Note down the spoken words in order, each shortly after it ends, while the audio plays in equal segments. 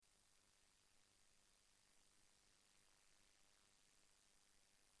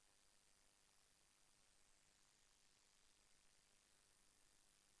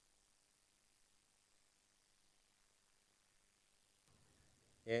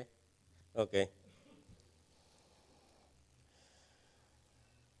Okay.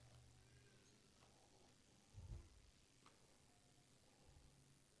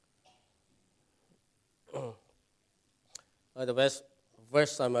 The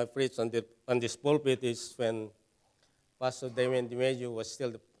first time I preached on this pulpit is when Pastor Damien DiMaggio was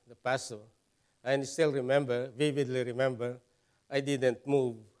still the pastor. I still remember, vividly remember, I didn't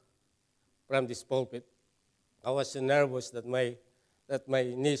move from this pulpit. I was so nervous that my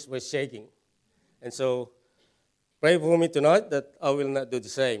knees were shaking. And so pray for me tonight that I will not do the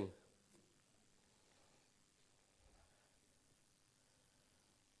same.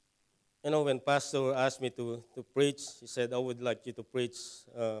 When Pastor asked me to preach, he said, I would like you to preach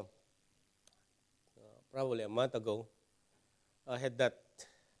probably a month ago. I had that,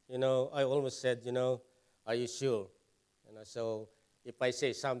 I almost said, are you sure? So if I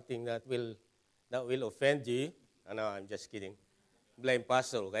say something that will offend you, no, I'm just kidding. Blame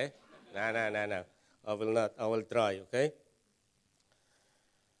Pastor, okay? No. I will not. I will try, okay?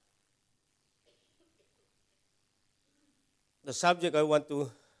 The subject I want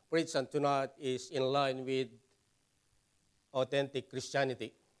to preach on tonight is in line with authentic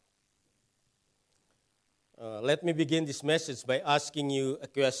Christianity. Let me begin this message by asking you a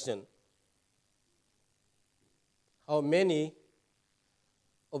question. How many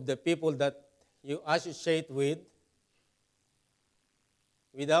of the people that you associate with,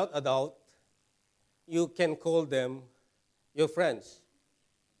 without a doubt, you can call them your friends?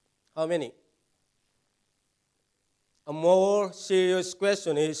 How many? A more serious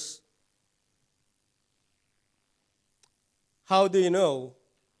question is, how do you know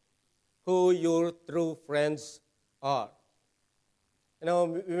who your true friends are? We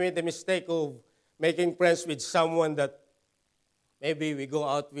made the mistake of making friends with someone that maybe we go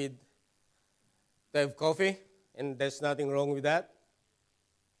out with to have coffee, and there's nothing wrong with that.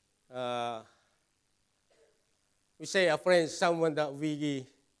 We say a friend is someone that we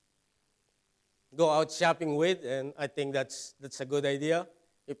go out shopping with, and I think that's a good idea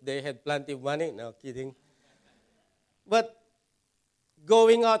if they had plenty of money. No, kidding. But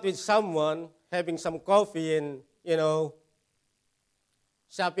going out with someone, having some coffee and,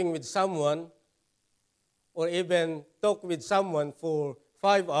 shopping with someone, or even talk with someone for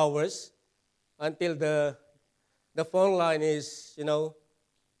 5 hours until the phone line is,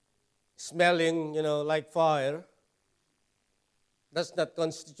 smelling, like fire, does not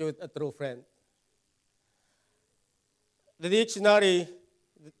constitute a true friend. The dictionary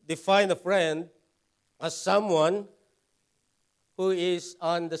defines a friend as someone who is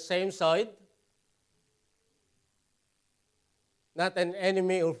on the same side, not an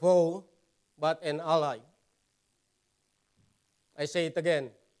enemy or foe, but an ally. I say it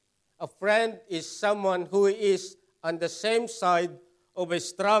again. A friend is someone who is on the same side of a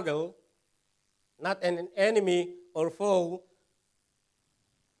struggle, not an enemy or foe,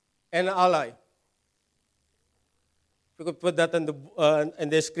 an ally. You could put that on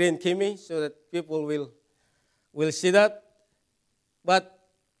the screen, Kimmy, so that people will see that. But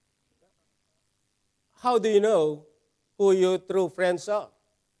how do you know who your true friends are?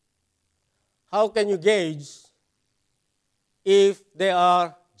 How can you gauge if they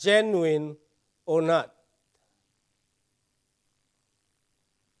are genuine or not?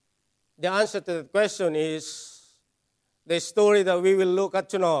 The answer to that question is the story that we will look at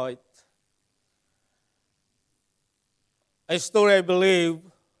tonight. A story, I believe,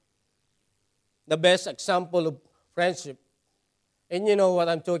 the best example of friendship. And you know what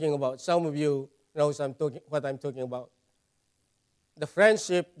I'm talking about. Some of you know what I'm talking about. The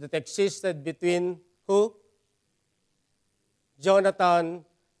friendship that existed between who? Jonathan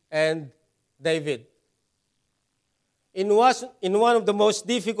and David. In one of the most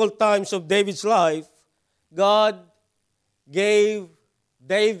difficult times of David's life, God gave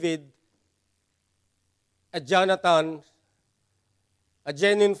David a Jonathan, a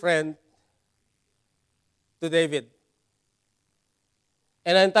genuine friend to David.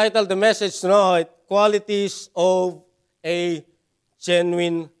 And I entitled the message tonight, Qualities of a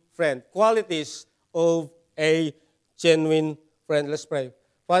Genuine Friend. Qualities of a genuine friend. Let's pray.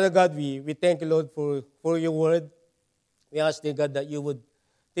 Father God, we thank you, Lord, for your word. We ask, dear God, that you would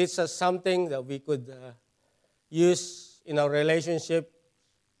teach us something that we could use in our relationship.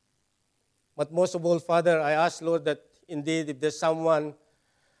 But most of all, Father, I ask, Lord, that indeed if there's someone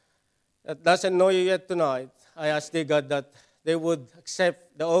that doesn't know you yet tonight, I ask, dear God, that they would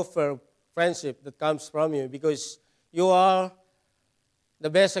accept the offer of friendship that comes from you, because you are the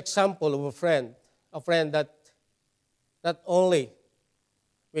best example of a friend that not only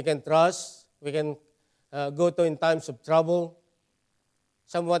we can trust, we can go to in times of trouble.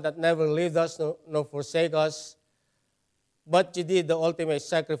 someone that never leave us nor forsake us, but you did the ultimate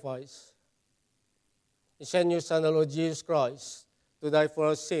sacrifice. You sent your Son, the Lord Jesus Christ, to die for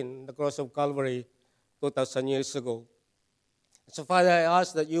our sin on the cross of Calvary 2,000 years ago. So, Father, I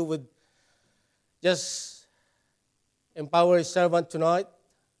ask that you would just empower your servant tonight,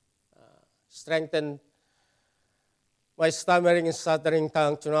 strengthen my stammering and stuttering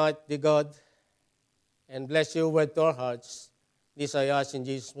tongue tonight, dear God, and bless your word to our hearts. This I ask in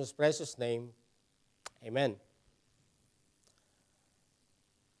Jesus' most precious name. Amen.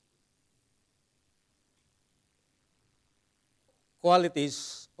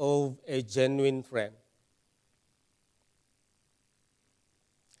 Qualities of a genuine friend.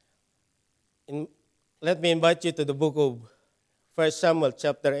 Let me invite you to the book of 1 Samuel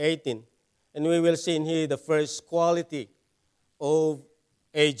chapter 18, and we will see in here the first quality of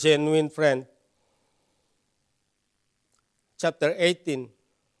a genuine friend. Chapter 18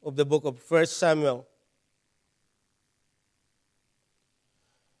 of the book of 1 Samuel.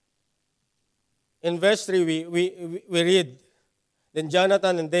 In verse 3, we read, Then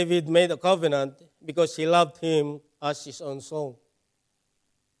Jonathan and David made a covenant because he loved him as his own soul.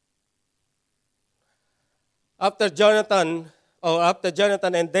 After Jonathan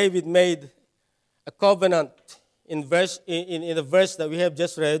and David made a covenant in the verse that we have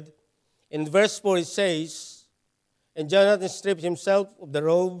just read, in verse 4 it says, And Jonathan stripped himself of the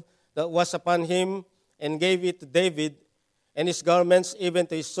robe that was upon him and gave it to David, and his garments, even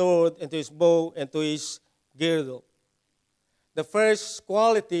to his sword, and to his bow, and to his girdle. The first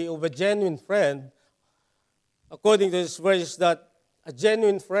quality of a genuine friend, according to this verse, is that a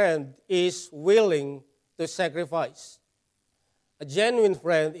genuine friend is willing to sacrifice. A genuine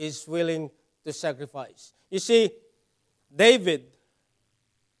friend is willing to sacrifice. You see, David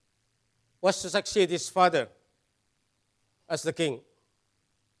was to succeed his father as the king.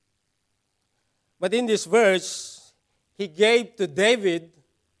 But in this verse, he gave to David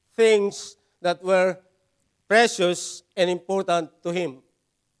things that were precious and important to him.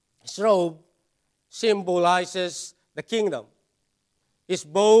 His robe symbolizes the kingdom. His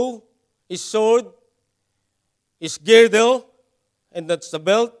bow, his sword, his girdle, and that's the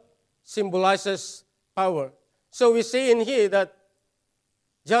belt, symbolizes power. So we see in here that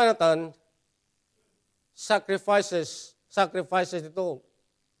Jonathan sacrifices it all.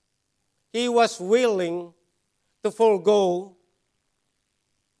 He was willing to forego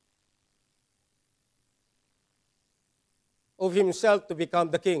of himself to become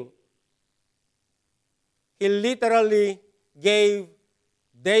the king. He literally gave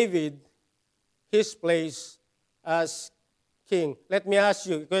David his place as king. Let me ask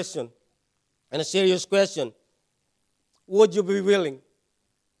you a question, and a serious question. Would you be willing?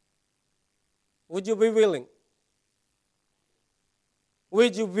 Would you be willing?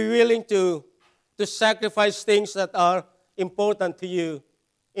 Would you be willing to sacrifice things that are important to you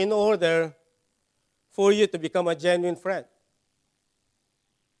in order for you to become a genuine friend?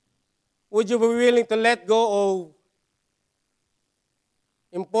 Would you be willing to let go of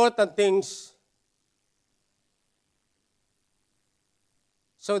important things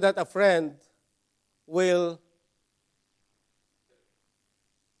so that a friend will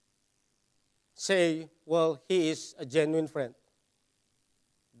say, well, he is a genuine friend?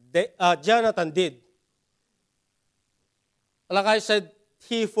 Jonathan did. Like I said,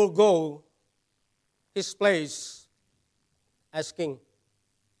 he forgo his place as king.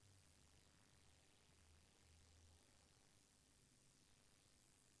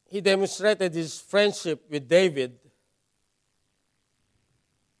 He demonstrated his friendship with David,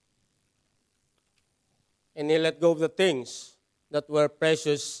 and he let go of the things that were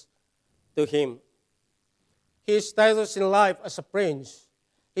precious to him. His status in life as a prince,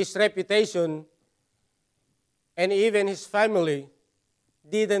 his reputation, and even his family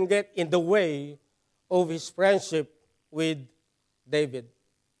didn't get in the way of his friendship with David.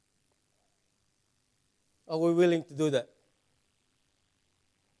 Are we willing to do that?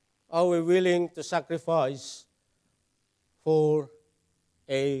 Are we willing to sacrifice for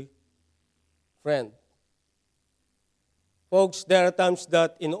a friend? Folks, there are times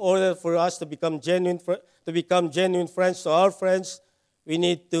that in order for us to become genuine friends to our friends, we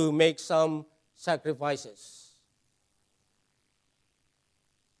need to make some sacrifices.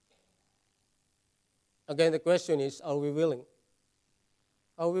 Again, the question is, are we willing?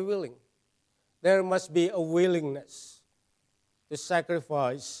 Are we willing? There must be a willingness to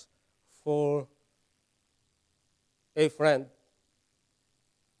sacrifice for a friend.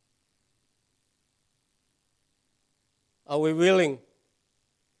 Are we willing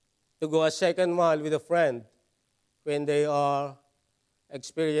to go a second mile with a friend when they are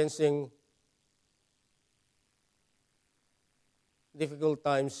experiencing difficult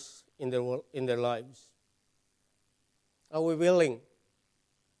times in their lives? Are we willing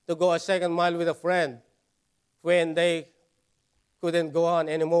to go a second mile with a friend when they couldn't go on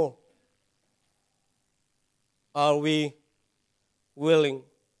anymore? Are we willing?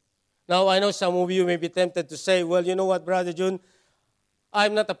 Now, I know some of you may be tempted to say, well, you know what, Brother June?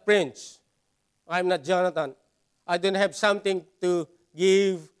 I'm not a prince. I'm not Jonathan. I don't have something to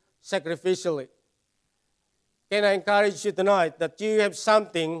give sacrificially. Can I encourage you tonight that you have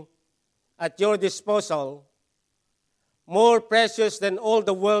something at your disposal more precious than all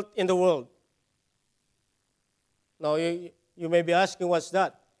the wealth in the world? Now, you may be asking, what's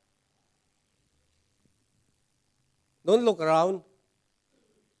that? Don't look around.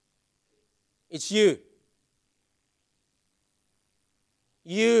 It's you.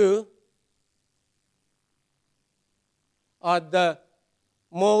 You are the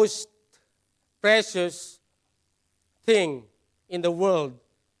most precious thing in the world,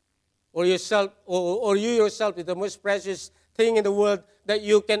 or yourself, or you yourself is the most precious thing in the world that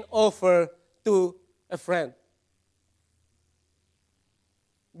you can offer to a friend.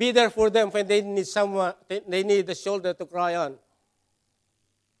 Be there for them when they need someone, they need a shoulder to cry on.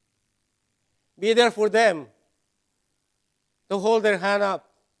 Be there for them to hold their hand up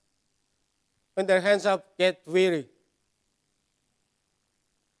when their hands up get weary.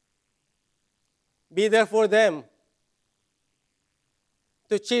 Be there for them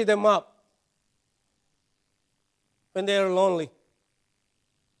to cheer them up when they are lonely.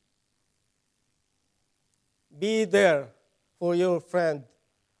 Be there for your friend.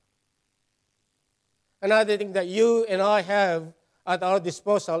 Another thing that you and I have at our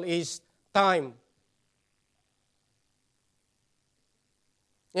disposal is time.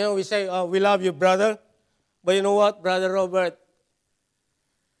 You know, we say, oh, we love you, brother. But you know what? Brother Robert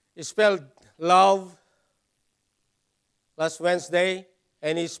spelled love last Wednesday,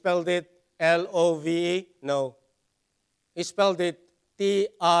 and he spelled it L-O-V-E. No. He spelled it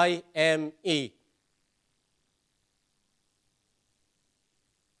T-I-M-E.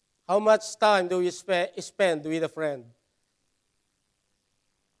 How much time do you spend with a friend?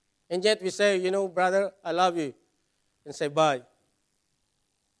 And yet we say, you know, brother, I love you, and say bye.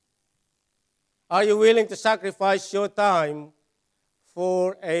 Are you willing to sacrifice your time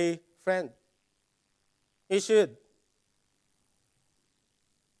for a friend? You should.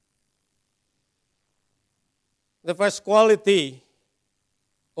 The first quality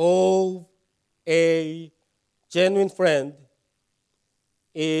of a genuine friend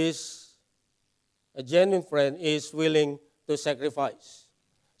is willing to sacrifice.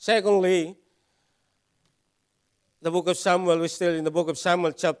 Secondly, the book of Samuel, we're still in the book of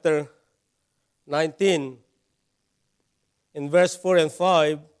Samuel, chapter 19, in verse 4 and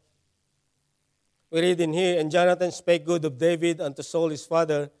 5, we read in here, and Jonathan spake good of David unto Saul his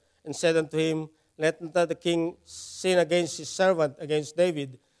father, and said unto him, let not the king sin against his servant, against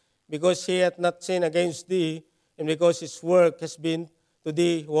David, because he hath not sinned against thee, and because his work has been to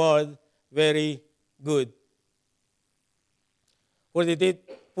thee ward very good. For he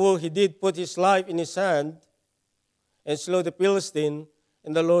did put his life in his hand, and slew the Philistine,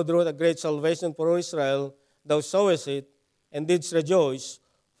 and the Lord wrought a great salvation for Israel. Thou sawest it, and didst rejoice.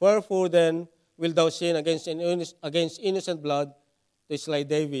 Wherefore then wilt thou sin against innocent blood to slay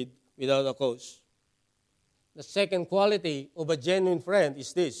David without a cause? The second quality of a genuine friend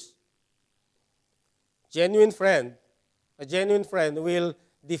is this. A genuine friend will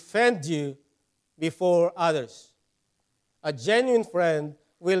defend you before others. A genuine friend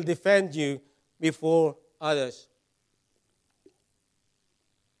will defend you before others.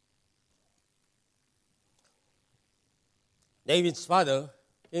 David's father,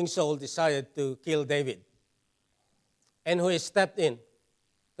 King Saul, decided to kill David. And who stepped in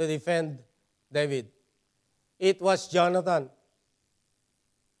to defend David? It was Jonathan.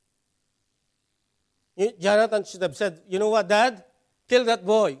 Jonathan should have said, you know what, Dad? Kill that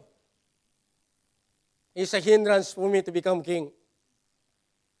boy. He's a hindrance for me to become king.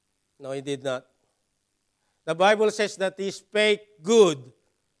 No, he did not. The Bible says that he spake good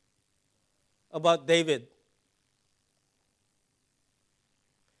about David.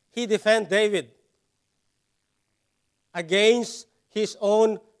 He defended David against his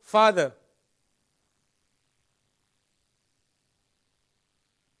own father.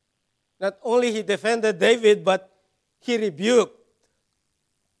 Not only he defended David, but he rebuked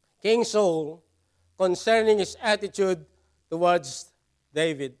King Saul concerning his attitude towards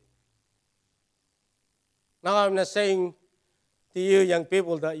David. Now, I'm not saying to you young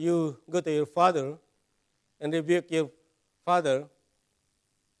people that you go to your father and rebuke your father.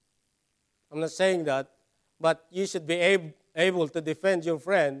 I'm not saying that, but you should be able to defend your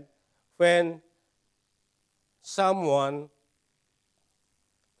friend when someone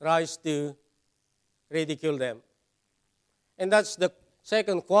tries to ridicule them. And that's the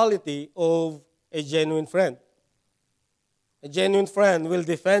second quality of a genuine friend. A genuine friend will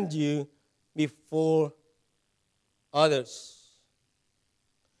defend you before others.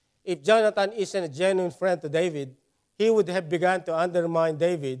 If Jonathan isn't a genuine friend to David, he would have begun to undermine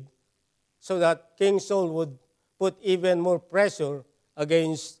David so that King Saul would put even more pressure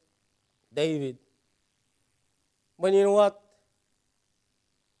against David. But you know what?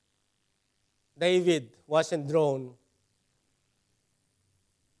 David wasn't drawn,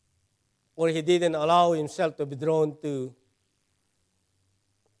 or he didn't allow himself to be drawn to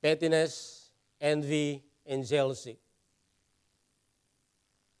pettiness, envy, and jealousy.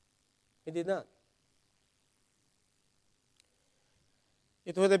 He did not.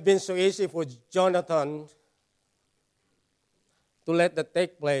 It would have been so easy for Jonathan to let that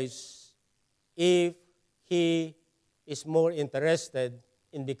take place if he is more interested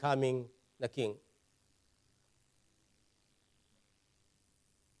in becoming the king.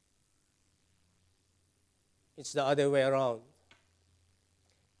 It's the other way around.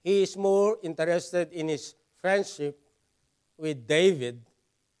 He is more interested in his friendship with David,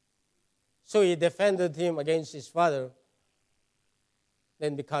 so he defended him against his father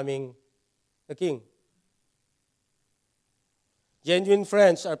than becoming the king. Genuine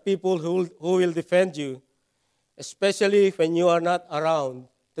friends are people who will defend you, especially when you are not around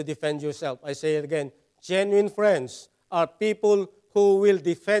to defend yourself. I say it again. Genuine friends are people who will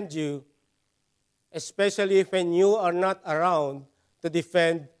defend you, especially when you are not around to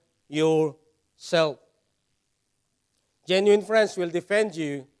defend yourself. Genuine friends will defend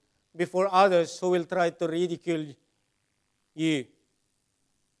you before others who will try to ridicule you.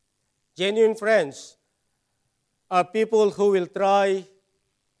 Genuine friends are people who will try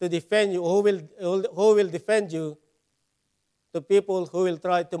to defend you, who will defend you to people who will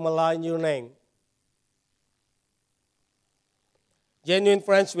try to malign your name. Genuine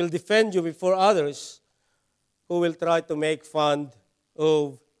friends will defend you before others who will try to make fun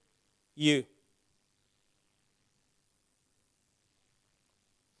of you.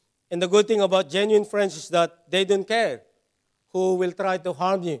 And the good thing about genuine friends is that they don't care who will try to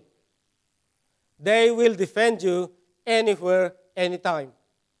harm you. They will defend you anywhere, anytime.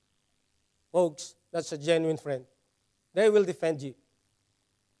 Folks, that's a genuine friend. They will defend you.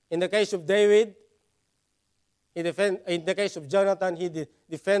 In the case of David, in the case of Jonathan, he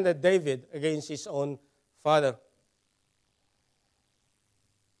defended David against his own father.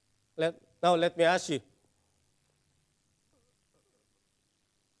 Now let me ask you,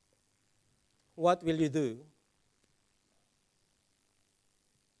 what will you do?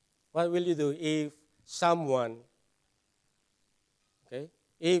 What will you do if someone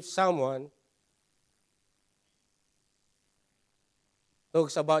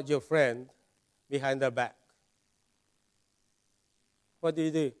talks about your friend behind their back? What do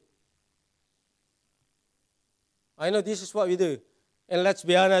you do? I know this is what we do. And let's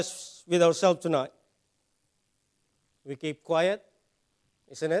be honest with ourselves tonight. We keep quiet,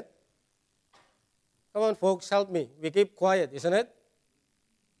 isn't it? Come on, folks, help me. We keep quiet, isn't it?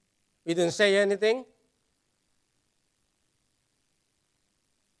 We didn't say anything.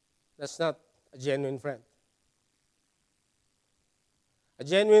 That's not a genuine friend. A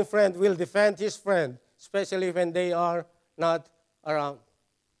genuine friend will defend his friend, especially when they are not around.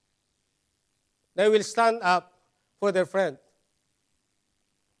 They will stand up for their friend.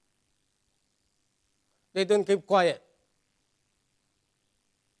 They don't keep quiet.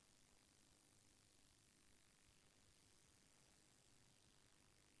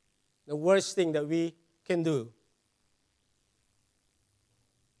 The worst thing that we can do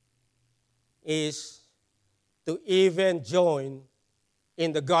is to even join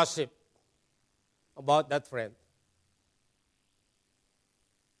in the gossip about that friend.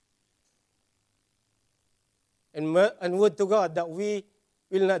 And would to God that we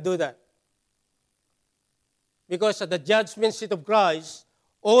will not do that. Because at the judgment seat of Christ,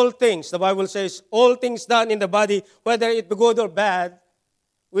 all things, the Bible says, all things done in the body, whether it be good or bad,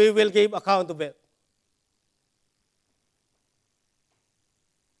 we will give account of it.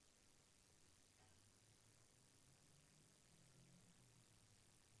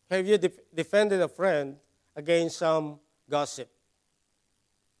 Have you defended a friend against some gossip?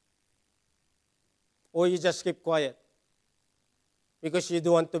 Or you just keep quiet because you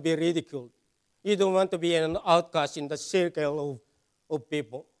don't want to be ridiculed? You don't want to be an outcast in the circle of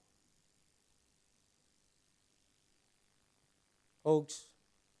people. Folks,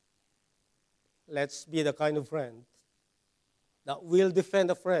 let's be the kind of friend that will defend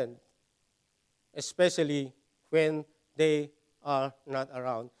a friend, especially when they are not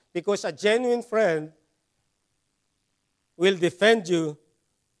around. Because a genuine friend will defend you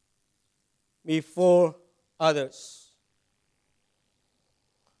before others.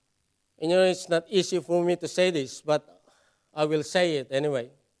 And it's not easy for me to say this, but I will say it anyway.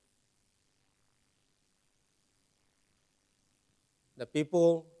 The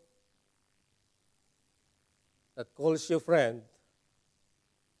people that calls you friend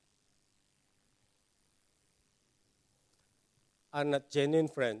are not genuine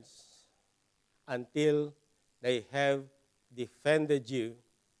friends until they have defended you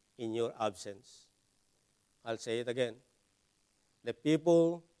in your absence. I'll say it again. The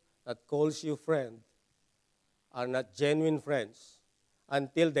people that calls you friend are not genuine friends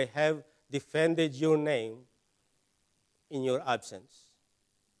until they have defended your name in your absence.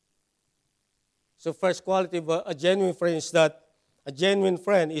 So first quality of a genuine friend is that a genuine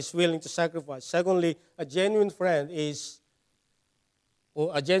friend is willing to sacrifice. Secondly, a genuine friend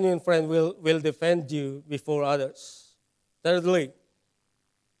will defend you before others. Thirdly,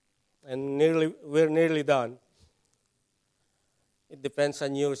 and we're nearly done. It depends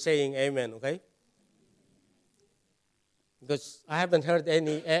on you saying amen, okay? Because I haven't heard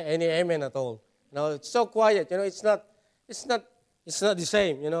any amen at all. It's so quiet. It's not the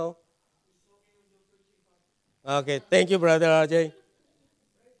same. Okay, thank you, Brother RJ.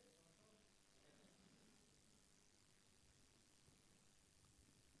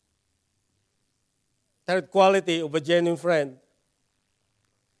 Third quality of a genuine friend.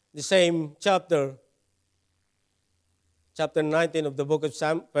 The same chapter 19 of the book of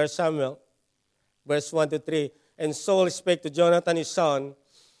 1 Samuel, verse 1 to 3. And Saul spake to Jonathan his son,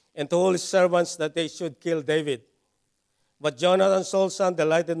 and to all his servants that they should kill David. But Jonathan, Saul's son,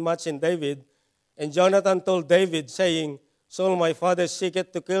 delighted much in David. And Jonathan told David, saying, Saul my father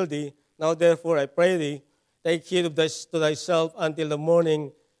seeketh to kill thee. Now therefore I pray thee, take heed to thyself until the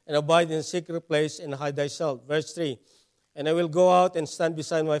morning, and abide in a secret place, and hide thyself. Verse 3. And I will go out and stand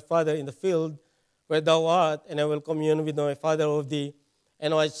beside my father in the field where thou art, and I will commune with my father of thee,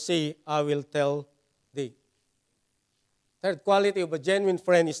 and what I see I will tell thee. Third quality of a genuine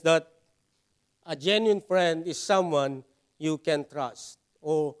friend is that a genuine friend is someone you can trust,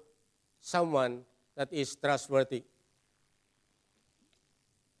 or someone that is trustworthy.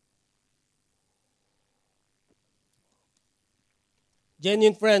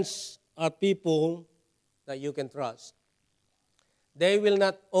 Genuine friends are people that you can trust. They will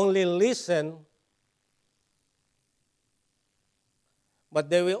not only listen, but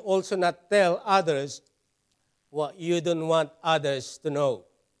they will also not tell others what you don't want others to know.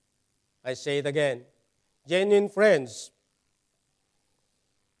 I say it again. Genuine friends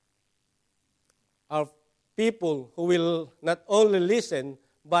are people who will not only listen,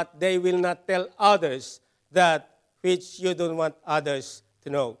 but they will not tell others that which you don't want others to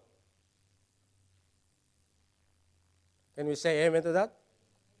know. Can we say amen to that?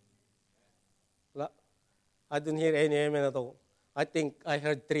 I didn't hear any amen at all. I think I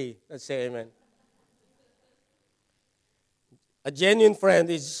heard 3. Let's say amen. A genuine friend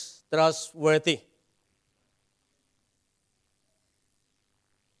is trustworthy.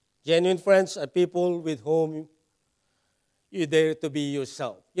 Genuine friends are people with whom you dare to be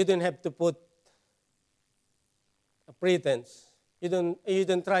yourself. You don't have to put a pretense. You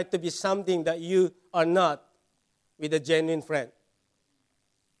don't try to be something that you are not with a genuine friend.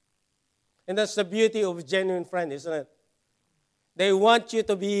 And that's the beauty of a genuine friend, isn't it? They want you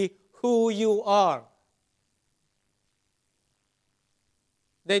to be who you are.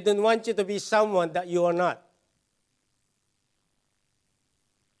 They don't want you to be someone that you are not.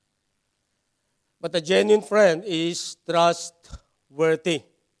 But a genuine friend is trustworthy.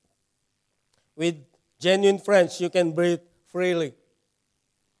 With genuine friends, you can breathe freely.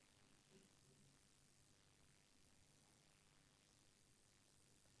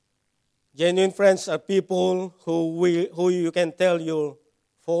 Genuine friends are people who you can tell your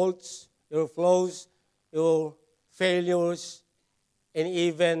faults, your flaws, your failures, and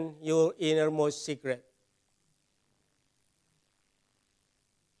even your innermost secret.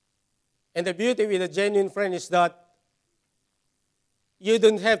 And the beauty with a genuine friend is that you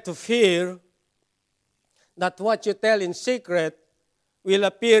don't have to fear that what you tell in secret will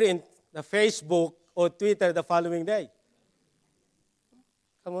appear in the Facebook or Twitter the following day.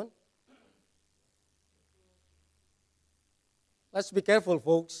 Come on. Let's be careful,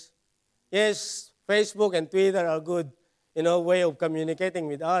 folks. Yes, Facebook and Twitter are good, way of communicating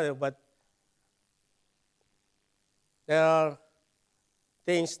with others, but there are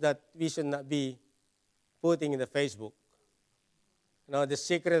things that we should not be putting in the Facebook. You know, the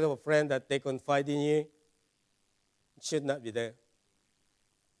secret of a friend that they confide in you, it should not be there.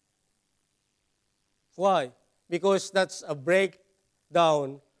 Why? Because that's a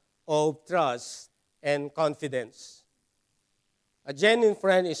breakdown of trust and confidence. A genuine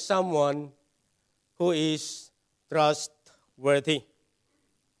friend is someone who is trustworthy.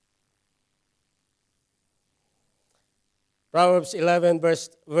 Proverbs 11,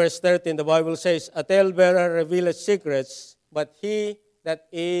 verse 13, the Bible says, "A talebearer revealeth secrets, but he that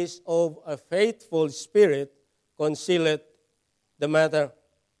is of a faithful spirit concealeth the matter."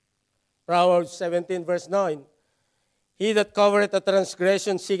 Proverbs 17, verse 9, "He that covereth a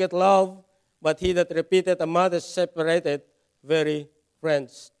transgression seeketh love, but he that repeateth a matter separateth very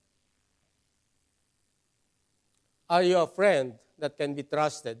friends." Are you a friend that can be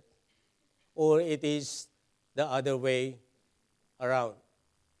trusted, or it is the other way around?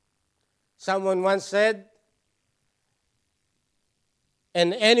 Someone once said,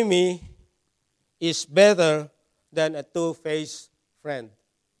 "An enemy is better than a two-faced friend."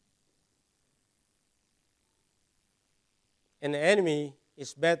 An enemy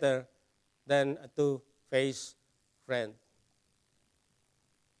is better than a two-faced friend.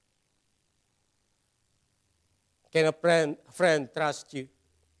 Can a friend trust you?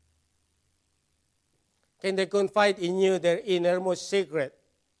 Can they confide in you their innermost secret?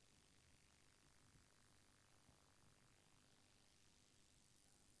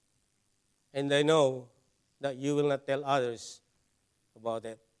 And they know that you will not tell others about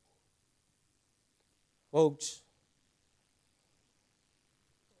it. Folks,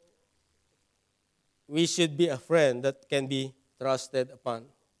 we should be a friend that can be trusted upon.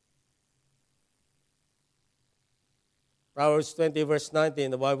 Proverbs 20, verse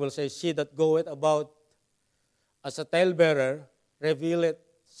 19, the Bible says, "She that goeth about as a talebearer revealeth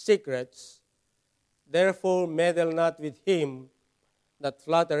secrets, therefore meddle not with him that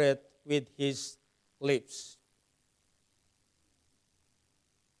flattereth with his lips."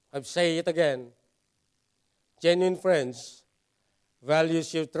 I'll say it again. Genuine friends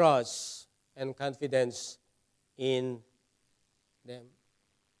values your trust and confidence in them.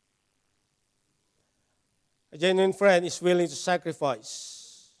 A genuine friend is willing to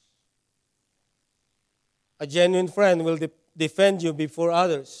sacrifice. A genuine friend will defend you before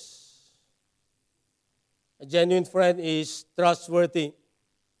others. A genuine friend is trustworthy.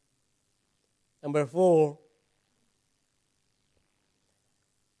 Number 4,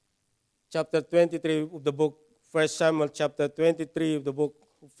 chapter 23 of the book, 1 Samuel, chapter 23 of the book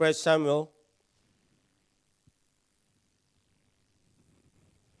of 1 Samuel.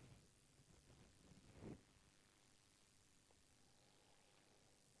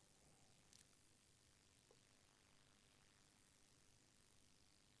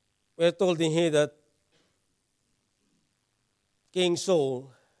 We are told in here that King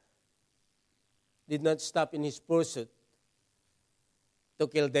Saul did not stop in his pursuit to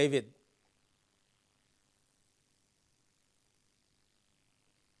kill David.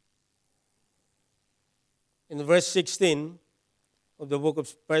 In verse 16 of the book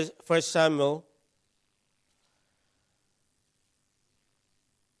of 1 Samuel,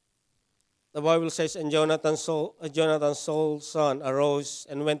 the Bible says, "And Jonathan, Saul's son, arose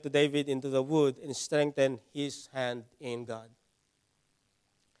and went to David into the wood and strengthened his hand in God."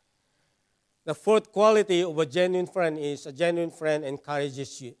 The fourth quality of a genuine friend is a genuine friend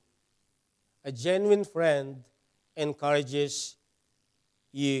encourages you. A genuine friend encourages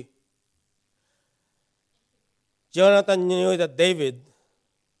you. Jonathan knew that David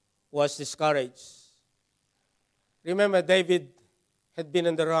was discouraged. Remember, David had been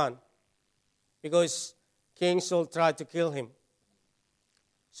on the run because King Saul tried to kill him.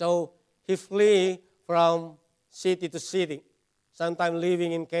 So he flee from city to city, sometimes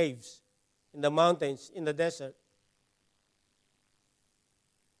living in caves, in the mountains, in the desert.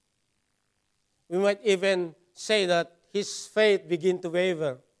 We might even say that his faith began to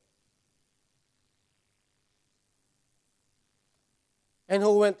waver. And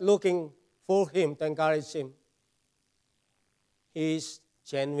who went looking for him to encourage him? His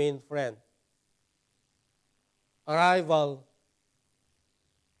genuine friend. A rival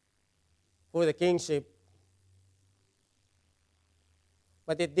for the kingship.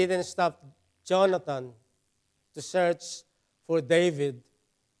 But it didn't stop Jonathan to search for David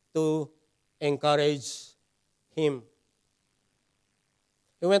to encourage him.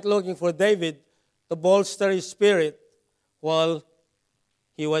 He went looking for David to bolster his spirit while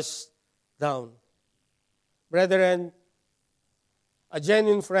he was down. Brethren, a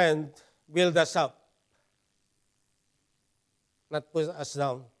genuine friend builds us up. not put us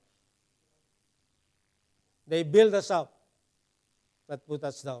down. They build us up, not put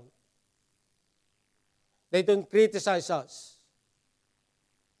us down. They don't criticize us.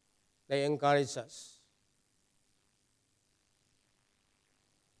 They encourage us.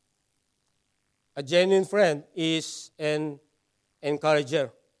 A genuine friend is an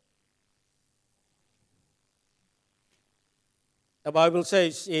encourager. The Bible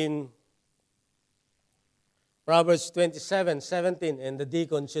says in Proverbs 27:17, and the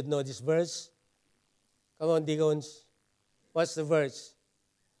deacon should know this verse. Come on, deacons. What's the verse?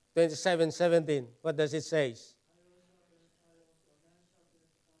 27:17. What does it say?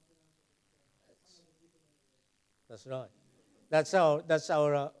 That's right. That's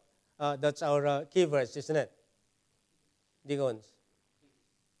our key verse, isn't it? Deacons.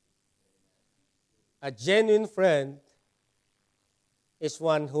 A genuine friend is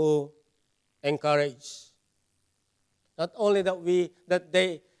one who encourages. Not only that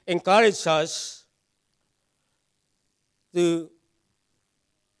they encourage us to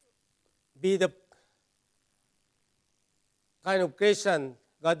be the kind of Christian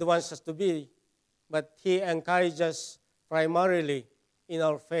God wants us to be, but He encourages us primarily in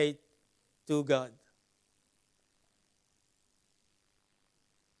our faith to God.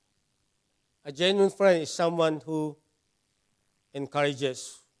 A genuine friend is someone who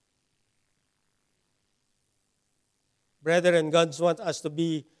encourages. Brethren, God wants us to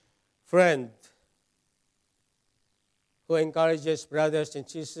be friends who encourages brothers and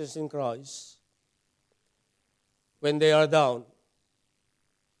sisters in Christ when they are down.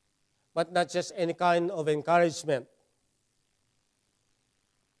 But not just any kind of encouragement,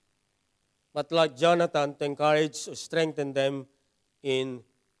 but like Jonathan, to encourage or strengthen them in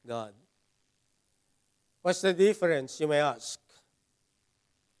God. What's the difference, you may ask?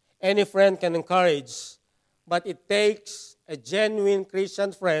 Any friend can encourage, but it takes a genuine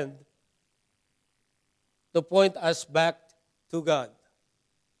Christian friend to point us back to God.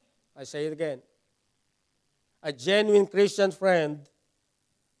 I say it again. A genuine Christian friend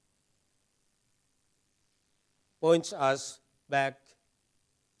points us back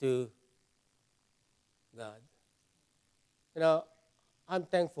to God. You know, I'm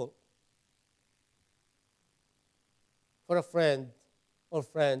thankful for a friend or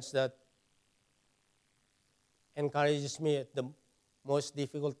friends that encourages me at the most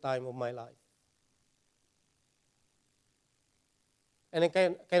difficult time of my life. And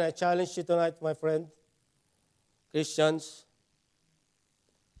can I challenge you tonight, my friend, Christians?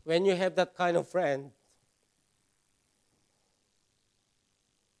 When you have that kind of friend,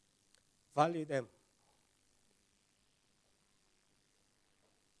 value them.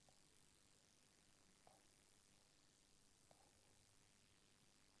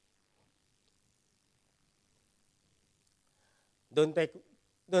 Don't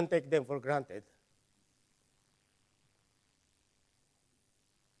take them for granted.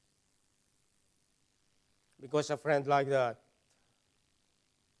 Because a friend like that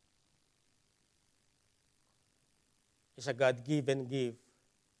is a God-given gift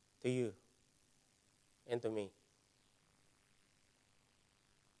to you and to me.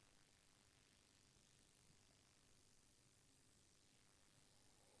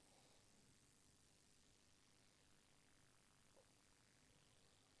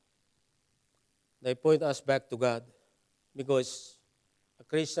 They point us back to God because a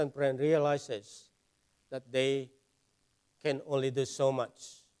Christian friend realizes that they can only do so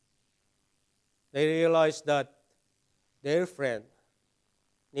much. They realize that their friend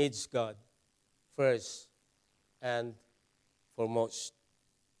needs God first and foremost.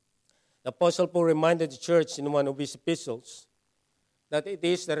 The Apostle Paul reminded the church in one of his epistles that it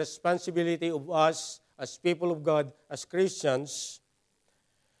is the responsibility of us as people of God, as Christians,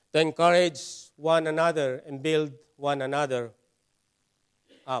 to encourage one another and build one another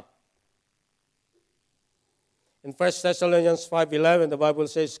up. In 1 Thessalonians 5:11, the Bible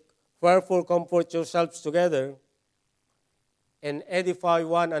says, "Wherefore comfort yourselves together and edify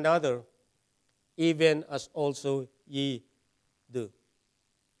one another, even as also ye do."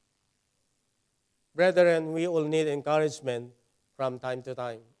 Brethren, we all need encouragement from time to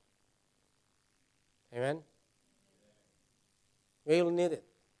time. Amen? We all need it.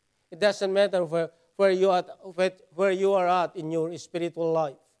 It doesn't matter where you are at in your spiritual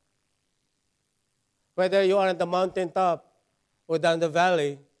life. Whether you are at the mountaintop or down the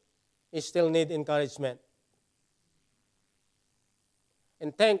valley, you still need encouragement.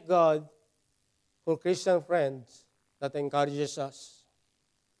 And thank God for Christian friends that encourages us.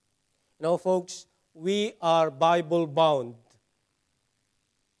 You know, folks, we are Bible-bound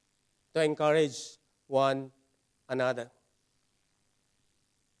to encourage one another.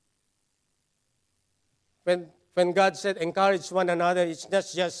 When God said encourage one another, it's not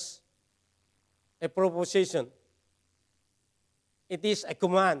just a proposition. It is a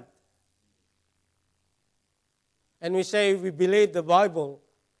command. And we say we believe the Bible,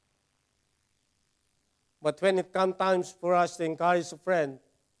 but when it comes time for us to encourage a friend,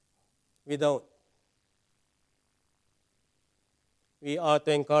 we don't. We are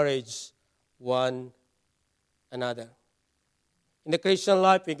to encourage one another. In the Christian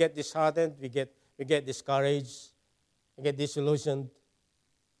life, we get disheartened, we get discouraged, we get disillusioned.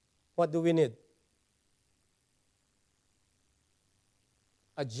 What do we need?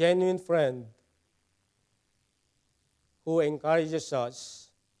 A genuine friend who encourages us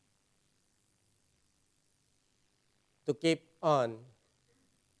to keep on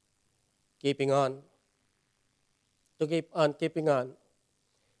keeping on. To keep on keeping on.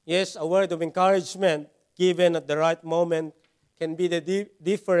 Yes, a word of encouragement given at the right moment can be the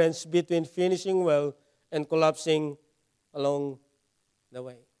difference between finishing well and collapsing along the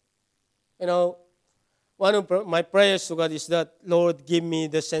way. You know, one of my prayers to God is that, Lord, give me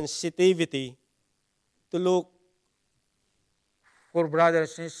the sensitivity to look for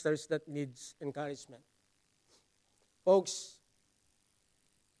brothers and sisters that needs encouragement. Folks,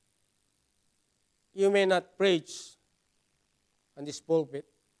 you may not preach on this pulpit.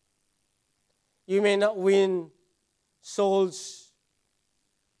 You may not win souls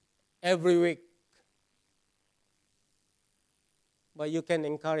every week, but you can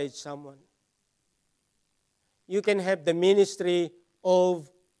encourage someone. You can have the ministry of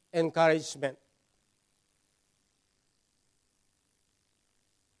encouragement.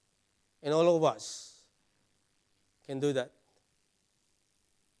 And all of us can do that.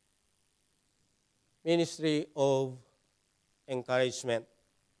 Ministry of encouragement.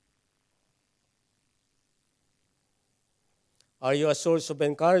 Are you a source of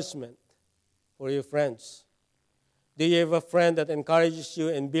encouragement for your friends? Do you have a friend that encourages you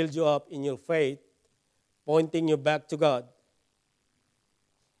and builds you up in your faith, pointing you back to God?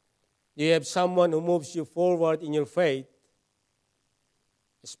 Do you have someone who moves you forward in your faith,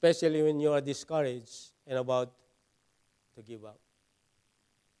 especially when you are discouraged and about to give up?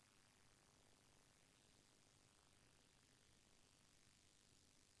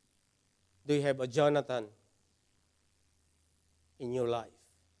 Do you have a Jonathan in your life?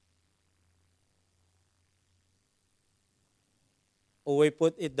 Or we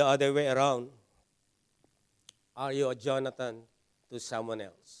put it the other way around. Are you a Jonathan to someone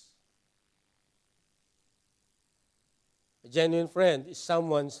else? A genuine friend is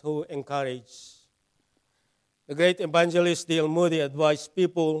someone who encourages. The great evangelist D.L. Moody advised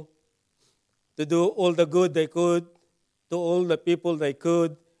people to do all the good they could to all the people they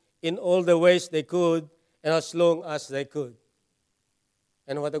could in all the ways they could and as long as they could.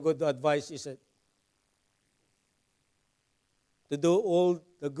 And what a good advice is it? To do all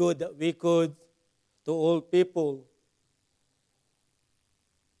the good that we could to all people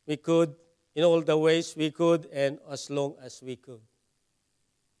we could in all the ways we could and as long as we could.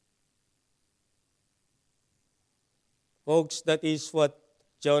 Folks, that is what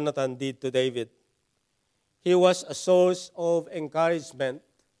Jonathan did to David. He was a source of encouragement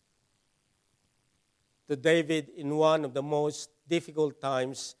to David in one of the most difficult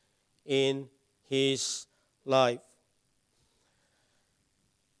times in his life.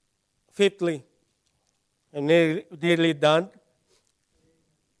 Fifthly, I'm nearly done.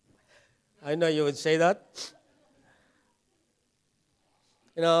 I know you would say that.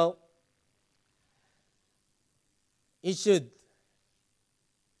 You know, we should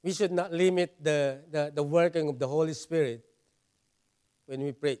not limit the working of the Holy Spirit when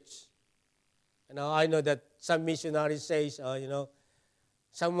we preach. You know, I know that some missionaries say,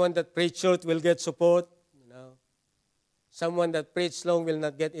 someone that preach short will get support. You know, someone that preach long will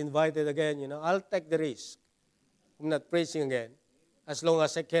not get invited again. You know, I'll take the risk. I'm not preaching again, as long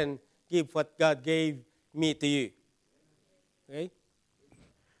as I can give what God gave me to you. Okay?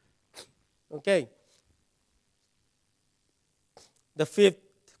 Okay. The fifth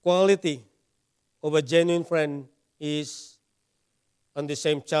quality of a genuine friend is on the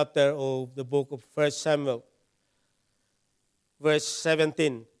same chapter of the book of 1 Samuel, verse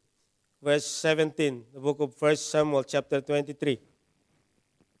 17. Verse 17, the book of 1 Samuel, chapter 23.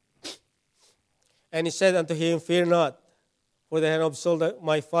 And he said unto him, Fear not, for the hand of Saul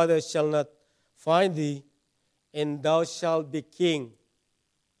my father shall not find thee, and thou shalt be king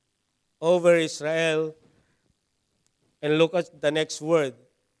over Israel. And look at the next word.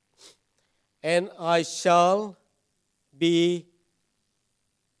 And I shall be,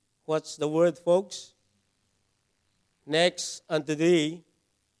 what's the word, folks? Next unto thee,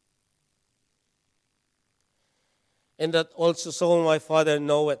 and that also so my Father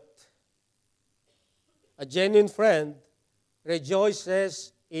knoweth. A genuine friend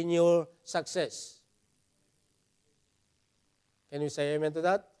rejoices in your success. Can you say amen to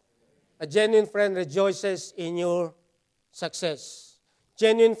that? A genuine friend rejoices in your success.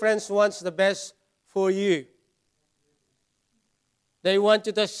 Genuine friends want the best for you. They want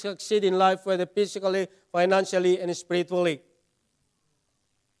you to succeed in life, whether physically, financially, and spiritually.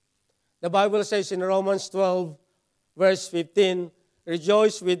 The Bible says in Romans 12, verse 15,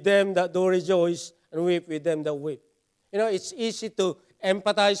 rejoice with them that do rejoice, and weep with them that weep. You know, it's easy to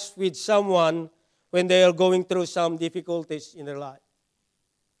empathize with someone when they are going through some difficulties in their life.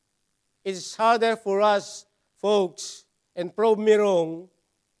 It's harder for us, folks, and prove me wrong,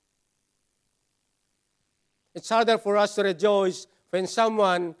 it's harder for us to rejoice when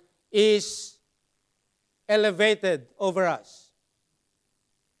someone is elevated over us.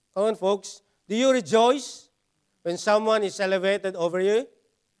 Come on, folks. Do you rejoice when someone is elevated over you?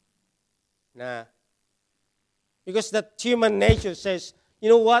 Nah. Because that human nature says, you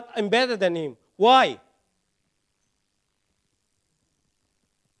know what? I'm better than him. Why?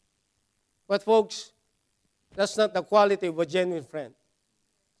 But folks, that's not the quality of a genuine friend.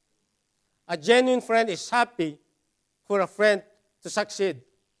 A genuine friend is happy for a friend to succeed.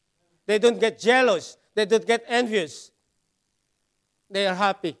 They don't get jealous. They don't get envious. They are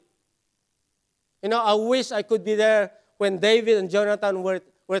happy. You know, I wish I could be there when David and Jonathan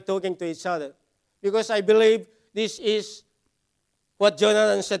were talking to each other. Because I believe this is what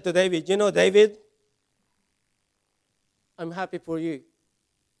Jonathan said to David. You know, David, I'm happy for you.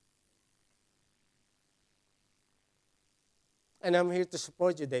 And I'm here to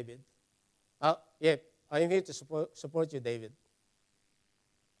support you, David. I'm here to support you, David.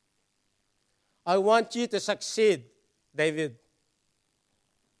 I want you to succeed, David.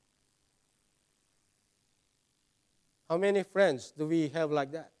 How many friends do we have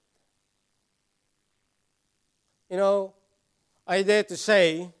like that? You know, I dare to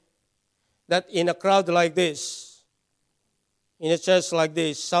say that in a crowd like this, in a church like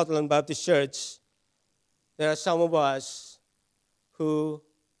this, Southland Baptist Church, there are some of us who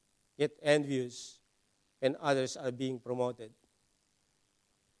get envious when others are being promoted.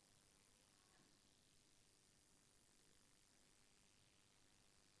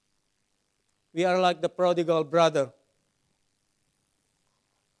 We are like the prodigal brother.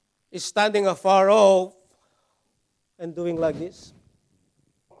 He's standing afar off and doing like this.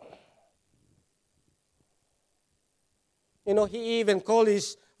 You know, he even called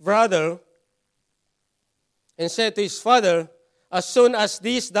his brother and said to his father, as soon as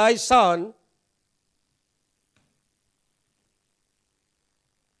this thy son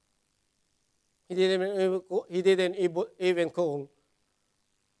he didn't even call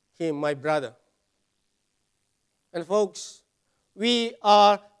him my brother. And folks, we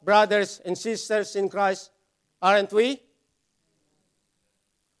are brothers and sisters in Christ, aren't we?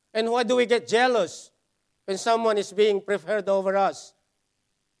 And why do we get jealous when someone is being preferred over us?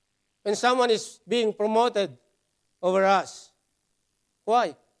 When someone is being promoted over us?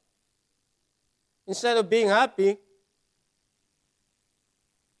 Why? Instead of being happy,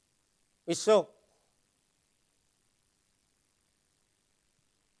 we sulk.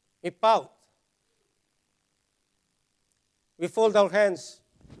 We pout. We fold our hands.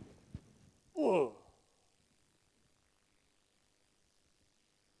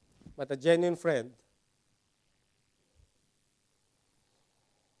 But a genuine friend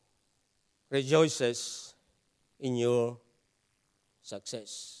rejoices in your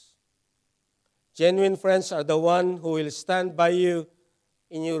success. Genuine friends are the one who will stand by you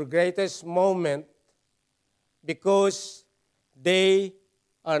in your greatest moment because they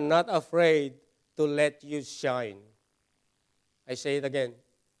are not afraid to let you shine. I say it again.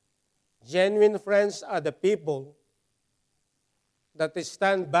 Genuine friends are the people that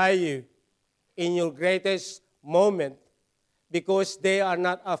stand by you in your greatest moment because they are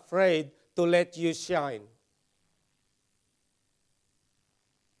not afraid to let you shine.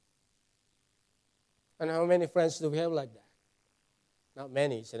 And how many friends do we have like that? Not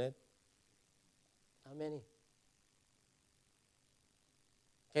many, isn't it? Not many.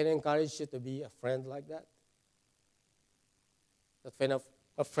 Can I encourage you to be a friend like that? That when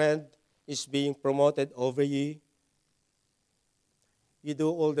a friend is being promoted over you, you do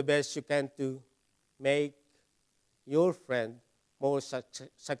all the best you can to make your friend more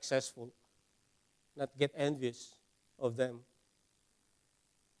successful, not get envious of them.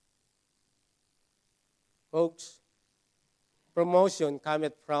 Folks, promotion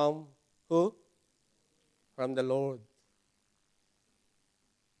cometh from who? From the Lord.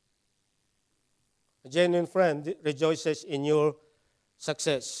 A A genuine friend rejoices in your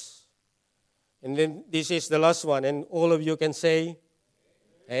success. And then this is the last one, and all of you can say,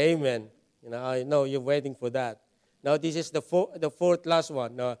 Amen. I know you're waiting for that. Now this is the fourth last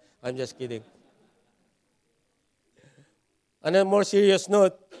one. No, I'm just kidding. On a more serious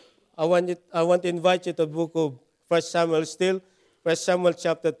note, I want to invite you to the book of 1 Samuel still. 1 Samuel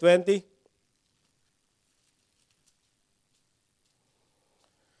chapter 20.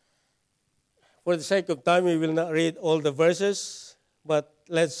 For the sake of time, we will not read all the verses, but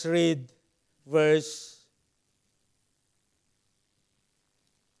let's read verse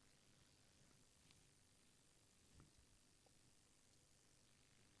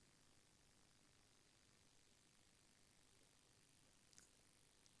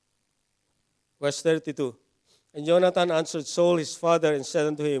 32. And Jonathan answered Saul his father and said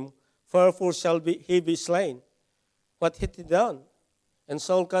unto him, Wherefore shall he be slain? What hath he done? And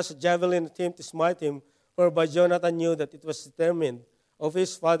Saul cast a javelin at him to smite him, whereby Jonathan knew that it was determined of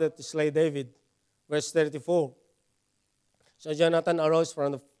his father to slay David. Verse 34. So Jonathan arose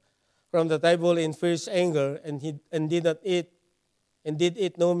from the table in fierce anger, and did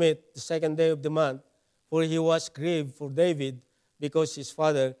eat no meat the second day of the month, for he was grieved for David, because his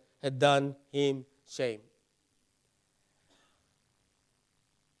father had done him shame.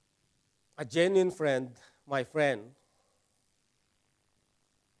 A genuine friend, my friend,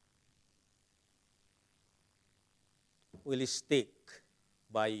 will stick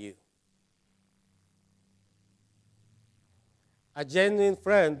by you. A genuine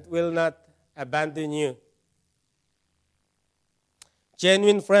friend will not abandon you.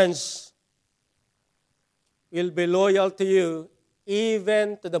 Genuine friends will be loyal to you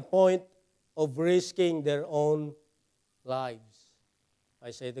even to the point of risking their own lives.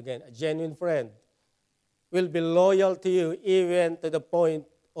 I say it again, a genuine friend will be loyal to you even to the point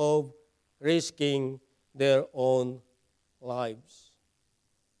of risking their own lives.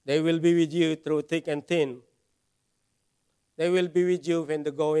 They will be with you through thick and thin. They will be with you when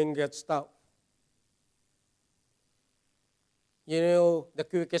the going gets tough. You know the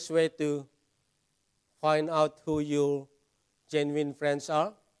quickest way to find out who your genuine friends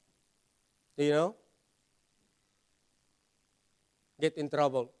are? Do you know? Get in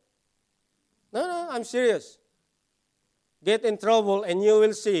trouble. No, I'm serious. Get in trouble and you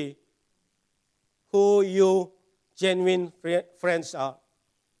will see who your genuine friends are.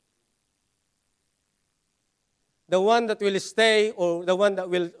 The one that will stay, or the one that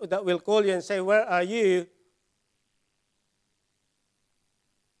will call you and say, where are you?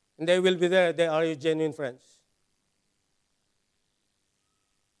 And they will be there. They are your genuine friends.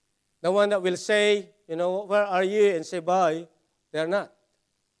 The one that will say, where are you? And say bye, they are not.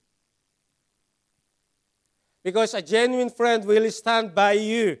 Because a genuine friend will stand by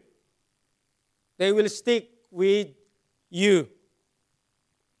you. They will stick with you.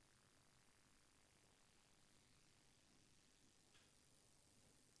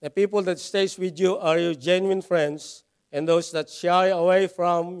 The people that stays with you are your genuine friends, and those that shy away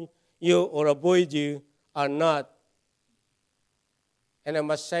from you or avoid you are not. And I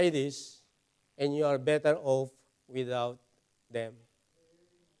must say this, and you are better off without them.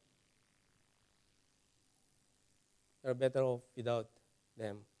 You are better off without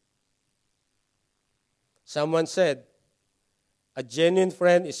them. Someone said, a genuine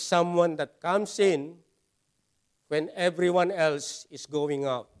friend is someone that comes in when everyone else is going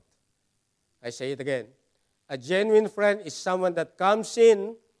out. I say it again. A genuine friend is someone that comes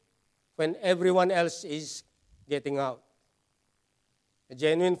in when everyone else is getting out. A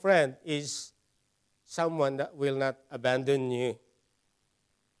genuine friend is someone that will not abandon you.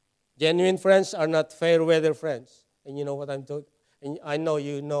 Genuine friends are not fair weather friends. And you know what I'm talking, and I know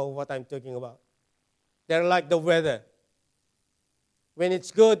you know what I'm talking about. They're like the weather. When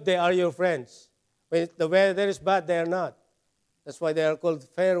it's good, they are your friends. When the weather is bad, they are not. That's why they are called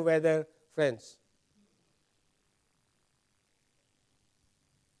fair weather friends.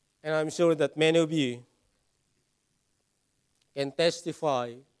 And I'm sure that many of you can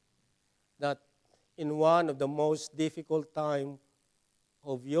testify that in one of the most difficult times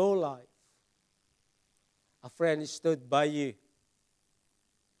of your life, a friend stood by you.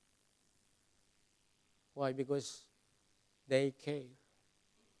 Why? Because they care.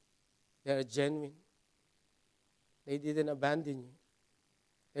 They are genuine. They didn't abandon you.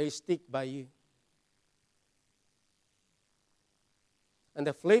 They stick by you. On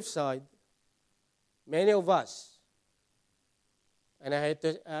the flip side, many of us, and I had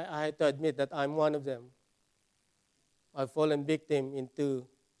to admit that I'm one of them, I've fallen victim into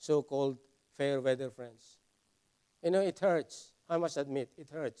so-called fair weather friends. It hurts. I must admit, it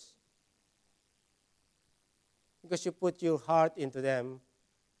hurts. because you put your heart into them.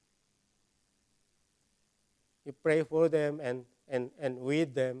 You pray for them and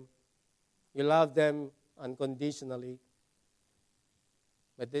with them. You love them unconditionally.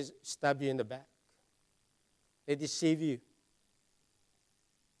 But they stab you in the back. They deceive you.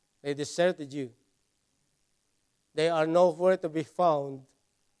 They deserted you. They are nowhere to be found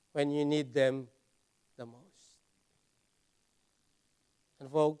when you need them the most. And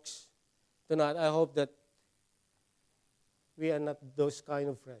folks, tonight I hope that we are not those kind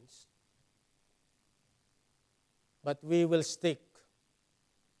of friends. But we will stick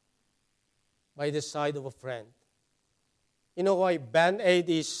by the side of a friend. You know why Band-Aid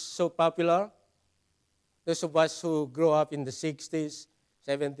is so popular? Those of us who grew up in the 60s,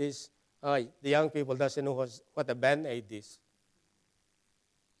 70s, the young people doesn't know what a Band-Aid is.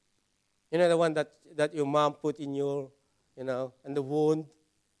 You know, the one that your mom put in your, and the wound.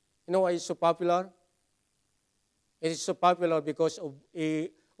 You know why it's so popular? It is so popular because of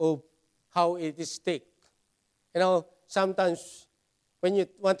how it is stick. You know, sometimes when you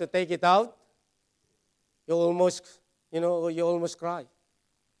want to take it out, you almost cry.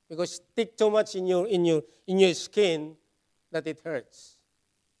 Because it stick so much in your skin that it hurts.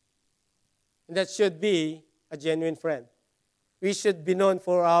 And that should be a genuine friend. We should be known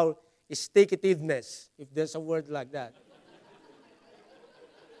for our stickativeness, if there's a word like that.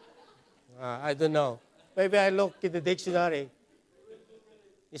 I don't know. Maybe I look in the dictionary.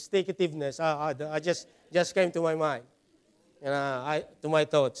 Stickativeness. I just came to my mind. To my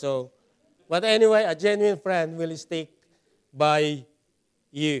thoughts. So, but anyway, a genuine friend will stick by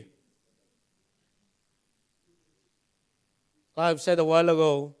you. I've said a while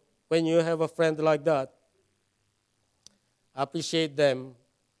ago, when you have a friend like that, appreciate them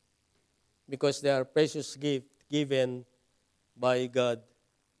because they are precious gift given by God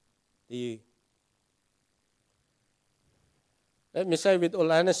to you. Let me say with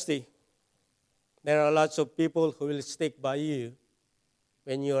all honesty, there are lots of people who will stick by you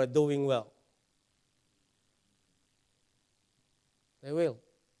when you are doing well. They will.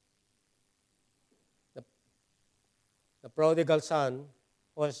 The prodigal son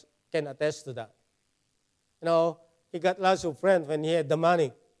can attest to that. He got lots of friends when he had the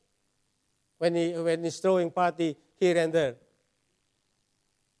money. When he's throwing party here and there.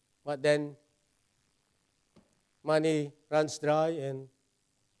 But then money runs dry and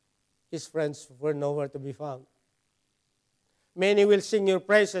his friends were nowhere to be found. Many will sing your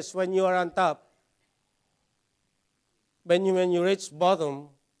praises when you are on top. When you reach bottom,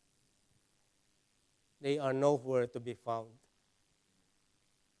 they are nowhere to be found.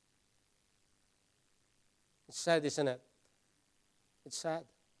 It's sad, isn't it? It's sad.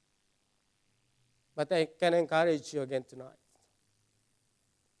 But I can encourage you again tonight.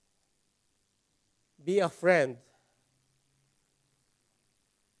 Be a friend.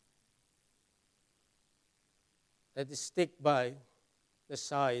 That is stick by the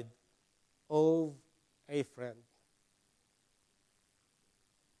side of a friend.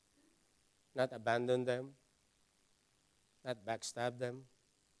 Not abandon them. Not backstab them.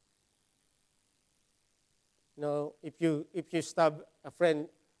 If you stab a friend,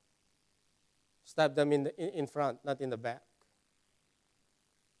 stab them in front, not in the back.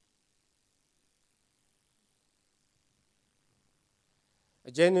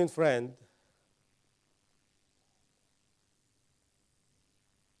 A genuine friend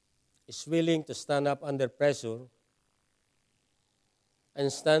is willing to stand up under pressure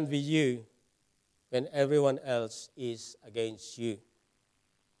and stand with you when everyone else is against you.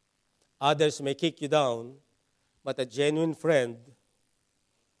 Others may kick you down, but a genuine friend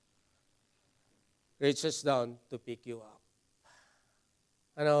reaches down to pick you up.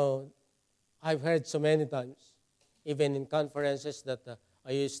 I've heard so many times, even in conferences that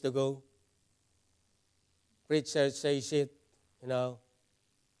I used to go, preacher says it,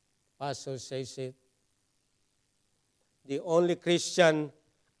 pastor says it. The only Christian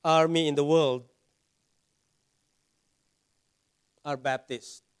army in the world are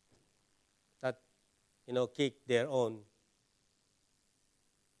Baptists that, kick their own.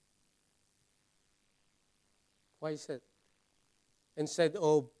 Why is it? Instead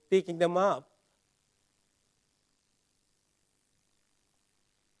of picking them up,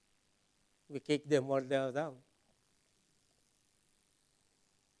 we kick them while they are down.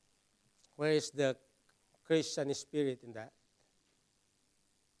 Where is the Christian spirit in that?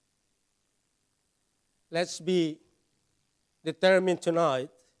 Let's be determined tonight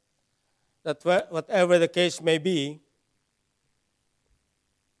that whatever the case may be,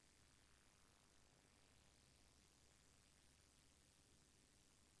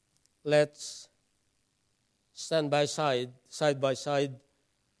 let's stand side by side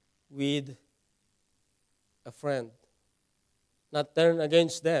with a friend. Not turn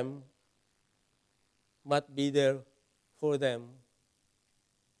against them, but be there for them.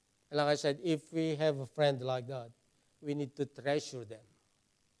 And like I said, if we have a friend like that, we need to treasure them.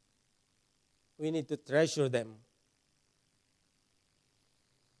 We need to treasure them.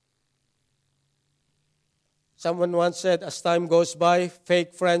 Someone once said, as time goes by,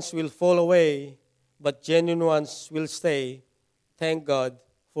 fake friends will fall away, but genuine ones will stay. Thank God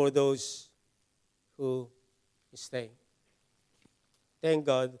for those who stay. Thank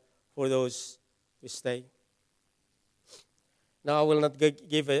God for those who stay. Now, I will not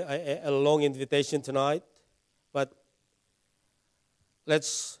give a long invitation tonight, but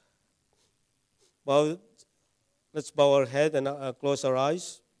let's bow our head and close our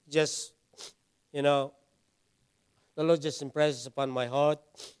eyes. Just, the Lord just impresses upon my heart.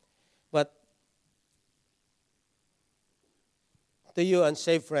 But to you,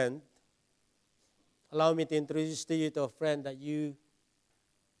 unsaved friend, allow me to introduce to you to a friend that you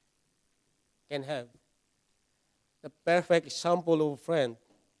can have. The perfect example of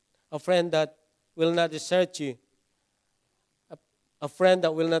a friend that will not desert you, a friend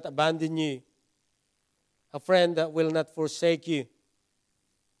that will not abandon you, a friend that will not forsake you.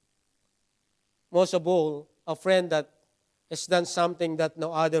 Most of all, a friend that has done something that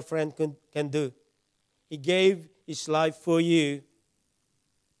no other friend can do. He gave his life for you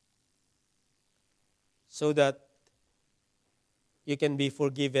so that you can be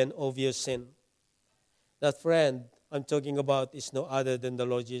forgiven of your sin. That friend I'm talking about is no other than the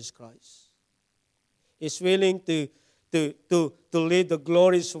Lord Jesus Christ. He's willing to lead the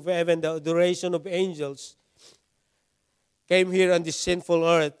glories of heaven, the adoration of angels, came here on this sinful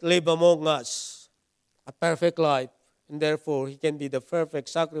earth, live among us, a perfect life, and therefore He can be the perfect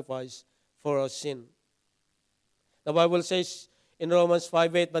sacrifice for our sin. The Bible says in Romans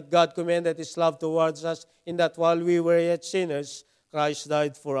 5:8, but God commended His love towards us in that while we were yet sinners, Christ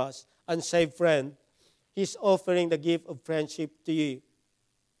died for us. Unsaved friend, He's offering the gift of friendship to you.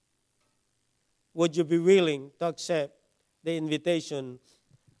 Would you be willing to accept the invitation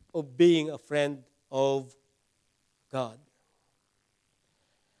of being a friend of God?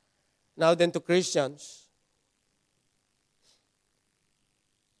 Now then, to Christians,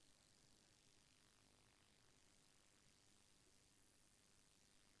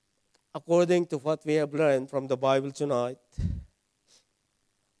 according to what we have learned from the Bible tonight,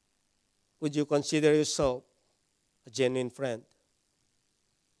 would you consider yourself a genuine friend?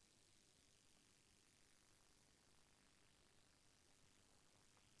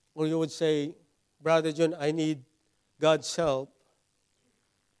 Or you would say, Brother John, I need God's help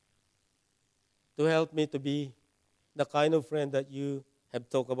to help me to be the kind of friend that you have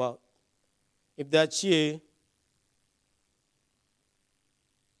talked about. If that's you,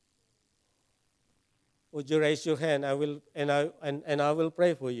 would you raise your hand? I will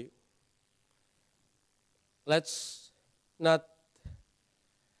pray for you. Let's not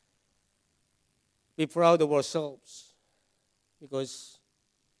be proud of ourselves, because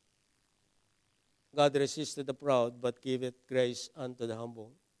God resisted the proud, but giveth grace unto the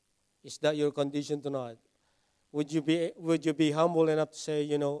humble. Is that your condition tonight? Would you be humble enough to say,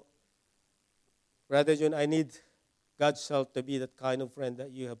 Brother John, I need God's help to be that kind of friend that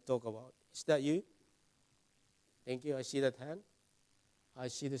you have talked about? Is that you? Thank you. I see that hand. I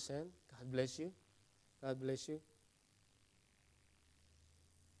see this hand. God bless you. God bless you.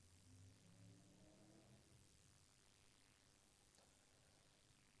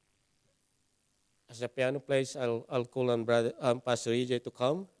 As the piano plays, I'll call on Pastor EJ to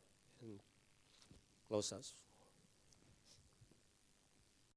come and close us.